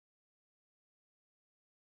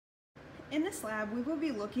In this lab, we will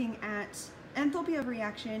be looking at enthalpy of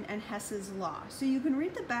reaction and Hess's law. So you can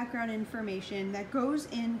read the background information that goes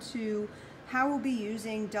into how we'll be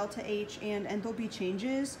using delta H and enthalpy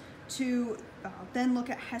changes to then look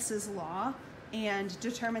at Hess's law and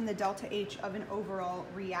determine the delta H of an overall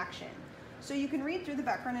reaction. So you can read through the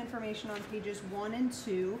background information on pages 1 and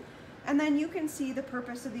 2, and then you can see the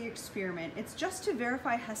purpose of the experiment. It's just to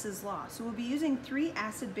verify Hess's law. So we'll be using 3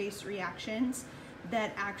 acid-base reactions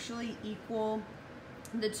that actually equal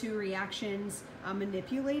the 2 reactions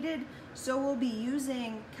manipulated. So we'll be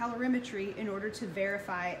using calorimetry in order to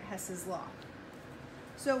verify Hess's law.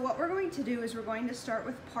 So what we're going to do is we're going to start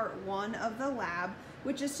with part 1 of the lab,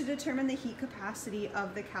 which is to determine the heat capacity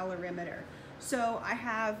of the calorimeter. So I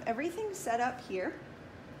have everything set up here.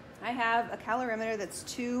 I have a calorimeter that's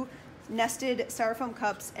 2 nested styrofoam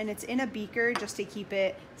cups, and it's in a beaker just to keep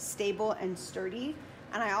it stable and sturdy.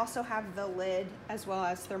 And I also have the lid as well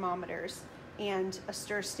as thermometers and a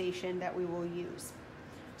stir station that we will use.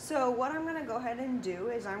 So what I'm going to go ahead and do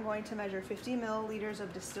is I'm going to measure 50 milliliters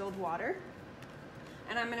of distilled water,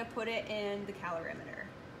 and I'm going to put it in the calorimeter.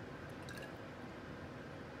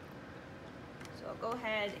 So I'll go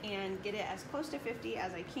ahead and get it as close to 50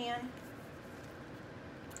 as I can.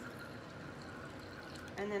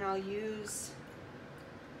 And then I'll use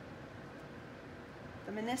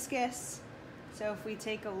the meniscus. So if we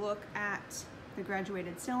take a look at the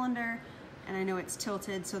graduated cylinder, and I know it's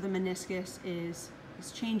tilted, so the meniscus is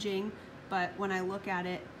changing, but when I look at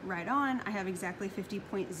it right on, I have exactly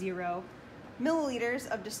 50.0 milliliters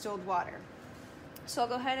of distilled water. So I'll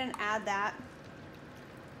go ahead and add that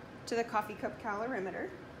to the coffee cup calorimeter.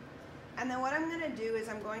 And then what I'm going to do is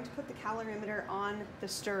I'm going to put the calorimeter on the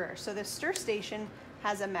stirrer. So the stir station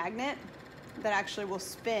has a magnet that actually will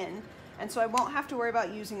spin, and so I won't have to worry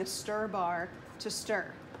about using a stir bar to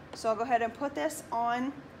stir. So I'll go ahead and put this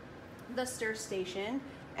on the stir station,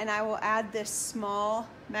 and I will add this small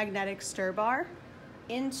magnetic stir bar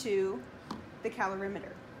into the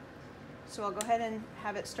calorimeter. So I'll go ahead and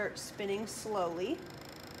have it start spinning slowly.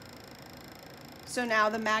 So now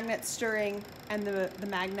the magnet's stirring and the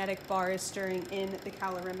magnetic bar is stirring in the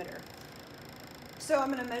calorimeter. So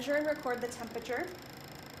I'm going to measure and record the temperature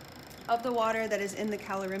of the water that is in the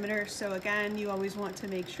calorimeter. So again, you always want to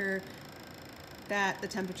make sure that the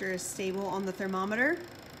temperature is stable on the thermometer.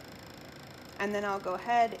 And then I'll go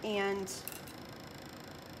ahead and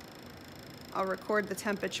I'll record the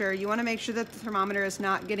temperature. You want to make sure that the thermometer is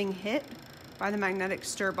not getting hit by the magnetic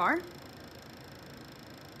stir bar.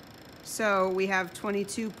 So we have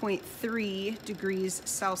 22.3 degrees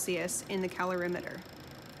Celsius in the calorimeter.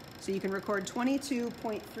 So you can record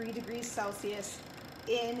 22.3 degrees Celsius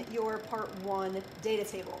in your part 1 data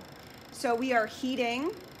table. So we are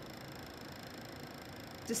heating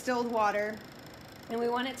distilled water, and we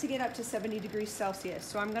want it to get up to 70 degrees Celsius.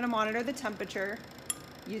 So I'm going to monitor the temperature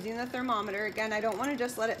using the thermometer. Again, I don't want to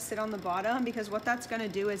just let it sit on the bottom, because what that's going to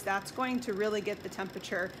do is that's going to really get the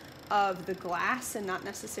temperature of the glass and not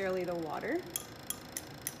necessarily the water.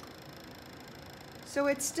 So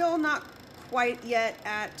it's still not quite yet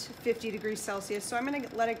at 50 degrees Celsius, so I'm going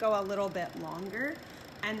to let it go a little bit longer,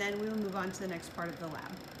 and then we will move on to the next part of the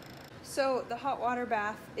lab. So the hot water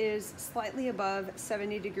bath is slightly above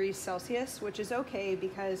 70 degrees Celsius, which is okay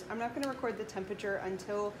because I'm not going to record the temperature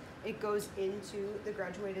until it goes into the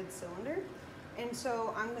graduated cylinder. And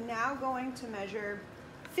so I'm now going to measure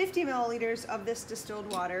 50 milliliters of this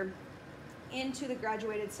distilled water into the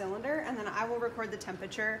graduated cylinder, and then I will record the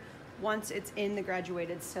temperature once it's in the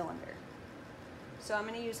graduated cylinder. So I'm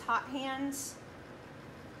going to use hot hands.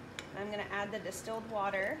 I'm going to add the distilled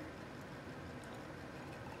water.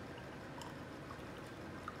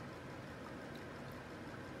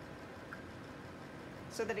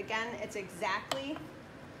 So that again, it's exactly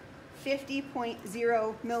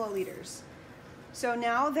 50.0 milliliters. So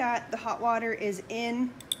now that the hot water is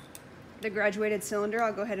in the graduated cylinder,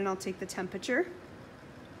 I'll go ahead and I'll take the temperature.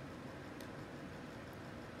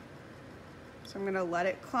 So I'm going to let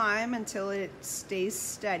it climb until it stays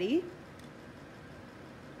steady.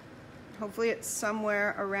 Hopefully it's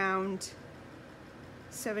somewhere around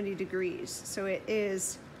 70 degrees. So it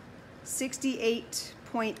is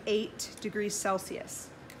 68.8 degrees Celsius.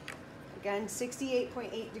 Again,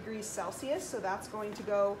 68.8 degrees Celsius, so that's going to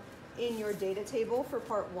go in your data table for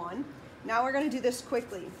part 1. Now we're going to do this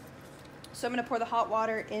quickly. So I'm going to pour the hot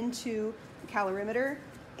water into the calorimeter,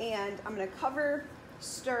 and I'm going to cover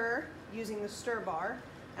stir using the stir bar,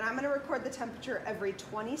 and I'm going to record the temperature every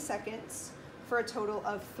 20 seconds for a total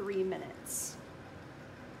of 3 minutes.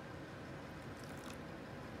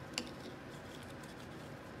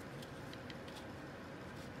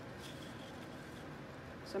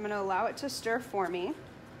 So I'm going to allow it to stir for me.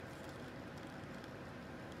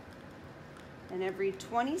 And every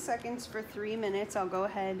 20 seconds for 3 minutes, I'll go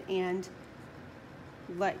ahead and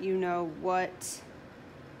let you know what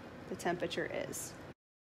the temperature is.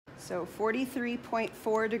 So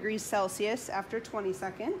 43.4 degrees Celsius after 20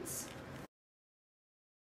 seconds.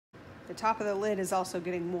 The top of the lid is also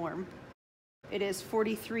getting warm. It is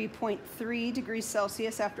 43.3 degrees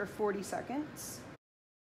Celsius after 40 seconds.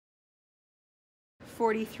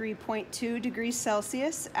 43.2 degrees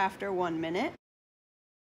Celsius after 1 minute.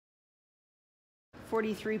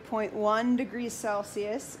 43.1 degrees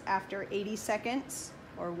Celsius after 80 seconds,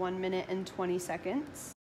 or 1 minute and 20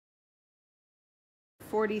 seconds.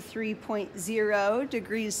 43.0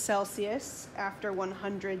 degrees Celsius after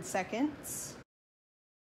 100 seconds.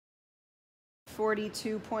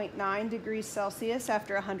 42.9 degrees Celsius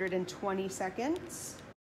after 120 seconds.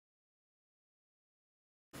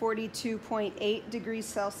 42.8 degrees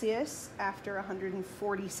Celsius after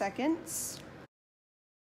 140 seconds.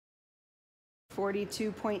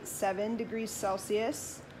 42.7 degrees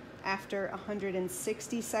Celsius after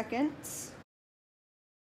 160 seconds.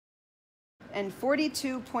 And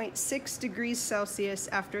 42.6 degrees Celsius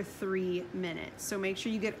after 3 minutes. So make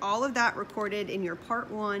sure you get all of that recorded in your part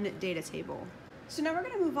 1 data table. So now we're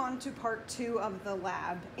going to move on to part 2 of the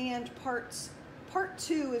lab. And part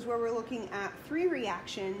 2 is where we're looking at 3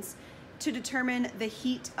 reactions to determine the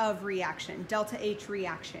heat of reaction, delta H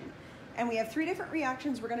reaction. And we have 3 different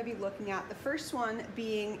reactions we're going to be looking at. The first one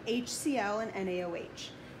being HCl and NaOH.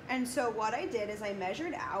 And so what I did is I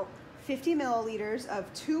measured out 50 milliliters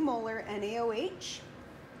of 2 molar NaOH.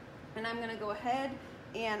 And I'm going to go ahead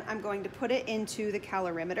and I'm going to put it into the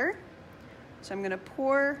calorimeter. So I'm going to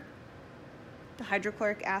pour the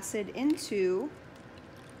hydrochloric acid into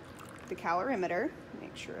the calorimeter.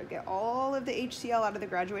 Make sure I get all of the HCl out of the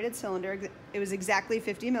graduated cylinder. It was exactly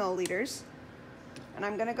 50 milliliters. And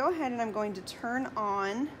I'm going to go ahead and I'm going to turn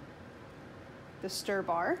on the stir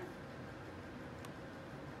bar.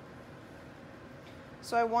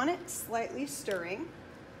 So I want it slightly stirring.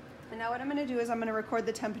 And now what I'm going to do is I'm going to record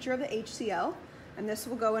the temperature of the HCl, and this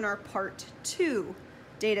will go in our part 2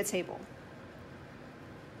 data table.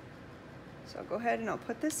 So I'll go ahead and I'll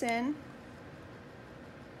put this in.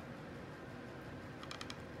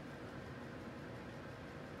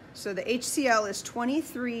 So the HCl is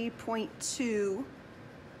 23.2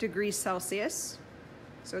 degrees Celsius.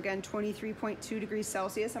 So again, 23.2 degrees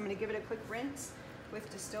Celsius. I'm going to give it a quick rinse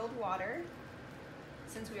with distilled water.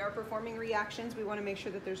 Since we are performing reactions, we want to make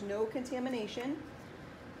sure that there's no contamination.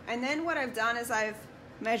 And then what I've done is I've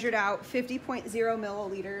measured out 50.0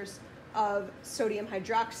 milliliters of sodium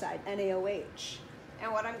hydroxide, NaOH.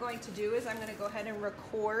 And what I'm going to do is I'm going to go ahead and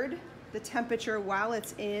record the temperature while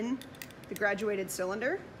it's in the graduated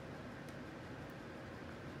cylinder.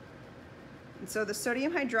 And so the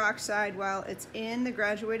sodium hydroxide, while it's in the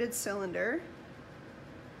graduated cylinder,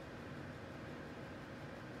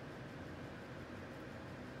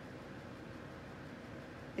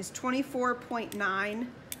 is 24.9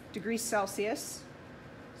 degrees Celsius.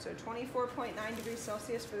 So 24.9 degrees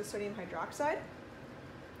Celsius for the sodium hydroxide.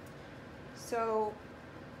 So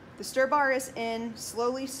the stir bar is in,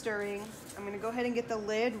 slowly stirring. I'm going to go ahead and get the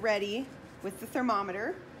lid ready with the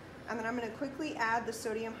thermometer. And then I'm going to quickly add the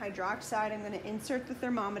sodium hydroxide. I'm going to insert the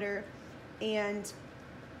thermometer, and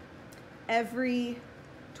every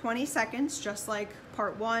 20 seconds, just like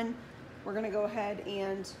part 1, we're going to go ahead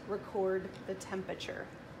and record the temperature.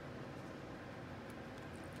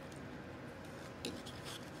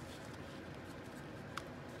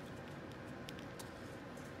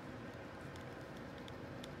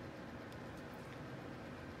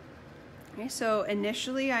 Okay, so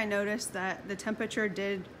initially I noticed that the temperature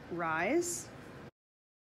did rise.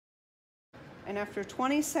 And after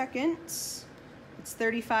 20 seconds, it's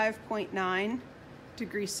 35.9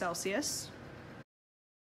 degrees Celsius.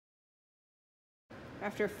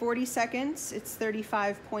 After 40 seconds, it's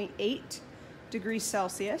 35.8 degrees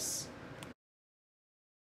Celsius.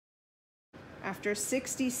 After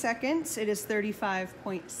 60 seconds, it is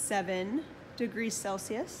 35.7 degrees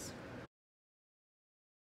Celsius.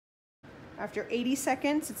 After 80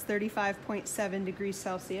 seconds, it's 35.7 degrees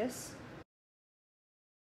Celsius.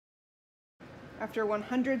 After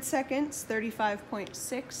 100 seconds,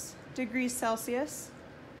 35.6 degrees Celsius.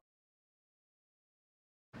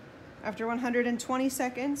 After 120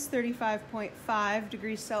 seconds, 35.5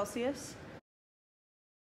 degrees Celsius.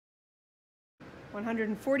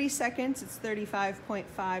 140 seconds, it's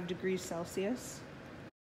 35.5 degrees Celsius.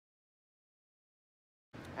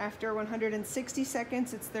 After 160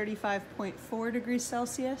 seconds, it's 35.4 degrees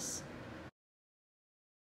Celsius.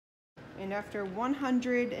 And after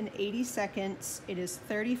 180 seconds, it is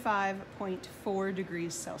 35.4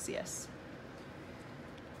 degrees Celsius.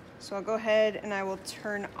 So I'll go ahead and I will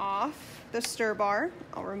turn off the stir bar.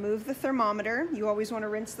 I'll remove the thermometer. You always want to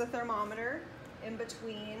rinse the thermometer in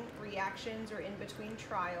between reactions or in between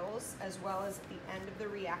trials, as well as at the end of the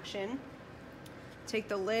reaction. Take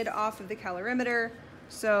the lid off of the calorimeter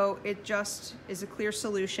so it just is a clear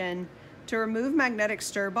solution. To remove magnetic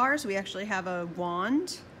stir bars, we actually have a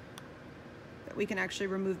wand that we can actually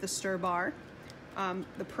remove the stir bar.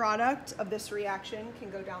 The product of this reaction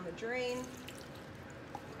can go down the drain,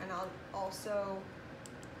 and I'll also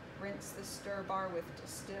rinse the stir bar with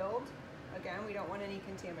distilled. Again, we don't want any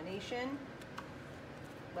contamination.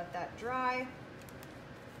 Let that dry.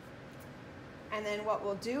 And then what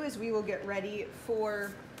we'll do is we will get ready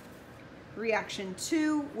for reaction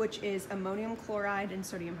 2, which is ammonium chloride and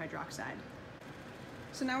sodium hydroxide.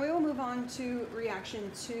 So now we will move on to reaction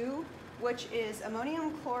 2, which is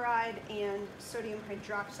ammonium chloride and sodium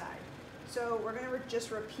hydroxide. So we're going to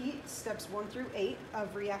just repeat steps 1 through 8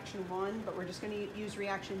 of reaction 1, but we're just going to use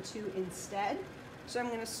reaction 2 instead. So I'm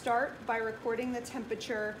going to start by recording the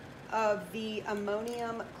temperature of the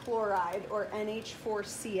ammonium chloride, or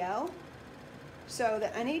NH4Cl. So the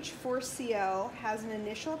NH4Cl has an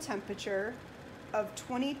initial temperature of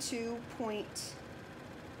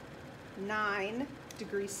 22.9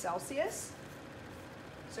 degrees Celsius.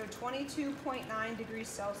 So 22.9 degrees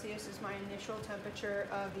Celsius is my initial temperature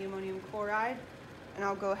of the ammonium chloride. And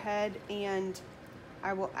I'll go ahead and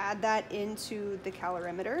I will add that into the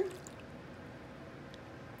calorimeter.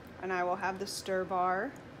 And I will have the stir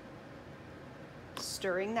bar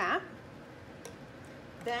stirring that.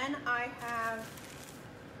 Then I have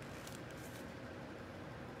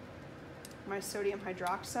my sodium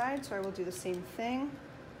hydroxide, so I will do the same thing.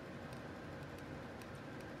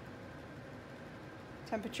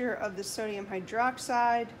 Temperature of the sodium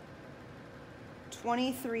hydroxide,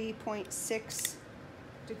 23.6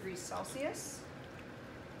 degrees Celsius.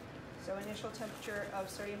 So initial temperature of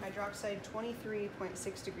sodium hydroxide,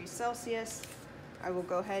 23.6 degrees Celsius. I will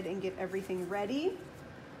go ahead and get everything ready.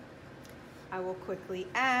 I will quickly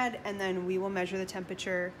add, and then we will measure the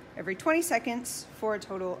temperature every 20 seconds for a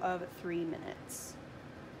total of 3 minutes.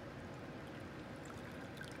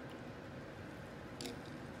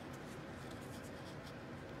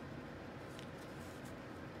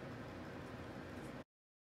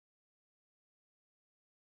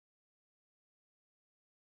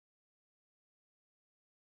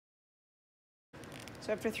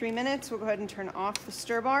 So after 3 minutes, we'll go ahead and turn off the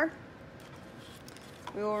stir bar.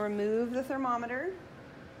 We will remove the thermometer,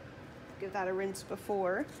 give that a rinse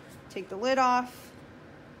before. Take the lid off.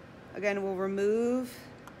 Again, we'll remove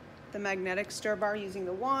the magnetic stir bar using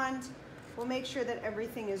the wand. We'll make sure that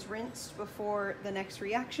everything is rinsed before the next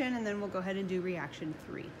reaction, and then we'll go ahead and do reaction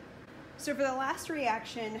 3. So for the last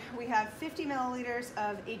reaction, we have 50 milliliters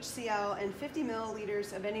of HCl and 50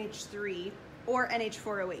 milliliters of NH3 or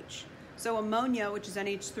NH4OH. So ammonia, which is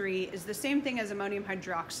NH3, is the same thing as ammonium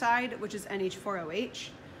hydroxide, which is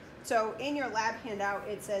NH4OH. So in your lab handout,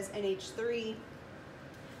 it says NH3.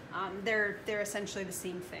 They're essentially the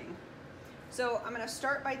same thing. So I'm going to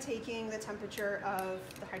start by taking the temperature of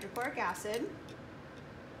the hydrochloric acid.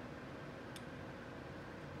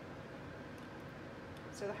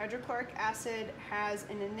 So the hydrochloric acid has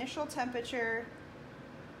an initial temperature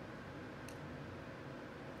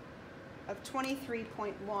of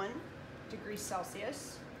 23.1 degrees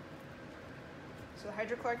Celsius. So the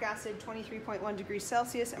hydrochloric acid, 23.1 degrees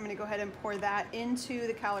Celsius. I'm going to go ahead and pour that into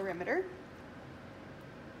the calorimeter.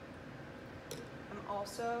 I'm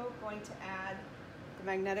also going to add the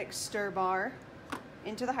magnetic stir bar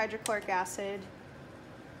into the hydrochloric acid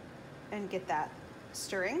and get that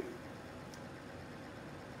stirring.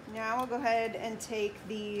 Now I'll go ahead and take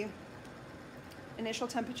the initial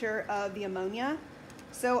temperature of the ammonia.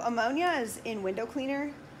 So ammonia is in window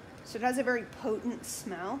cleaner, so it has a very potent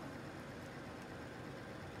smell.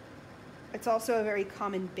 It's also a very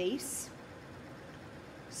common base.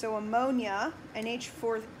 So ammonia,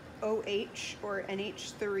 NH4OH or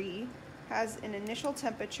NH3, has an initial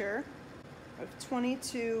temperature of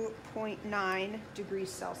 22.9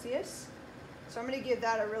 degrees Celsius. So I'm going to give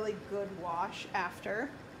that a really good wash after.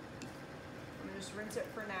 I'm going to just rinse it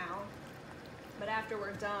for now. But after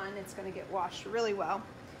we're done, it's going to get washed really well.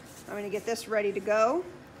 I'm going to get this ready to go.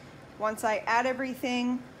 Once I add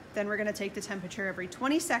everything, then we're going to take the temperature every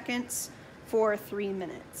 20 seconds for 3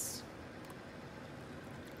 minutes.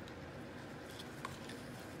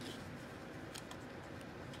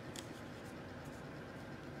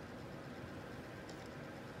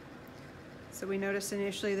 So we notice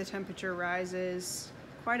initially the temperature rises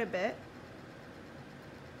quite a bit.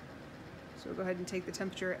 So we'll go ahead and take the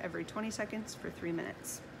temperature every 20 seconds for 3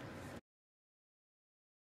 minutes.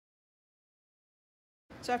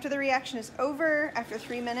 So after the reaction is over, after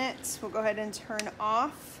 3 minutes, we'll go ahead and turn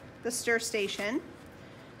off the stir station.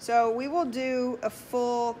 So we will do a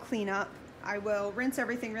full cleanup. I will rinse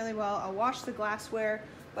everything really well. I'll wash the glassware,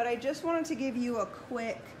 but I just wanted to give you a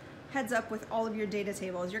quick heads up with all of your data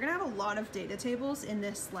tables. You're gonna have a lot of data tables in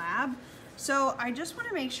this lab. So I just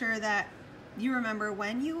wanna make sure that you remember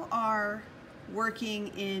when you are working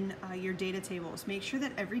in your data tables, make sure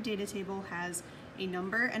that every data table has a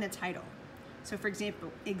number and a title. So for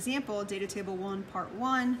example, data table 1, part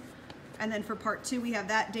 1, and then for part 2 we have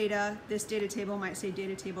that data. This data table might say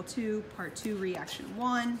data table 2, part 2, reaction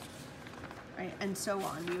 1, right, and so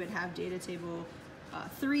on. We would have data table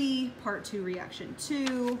 3, part 2, reaction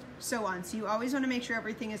 2, so on. So you always want to make sure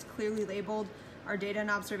everything is clearly labeled. Our data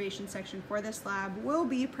and observation section for this lab will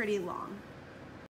be pretty long.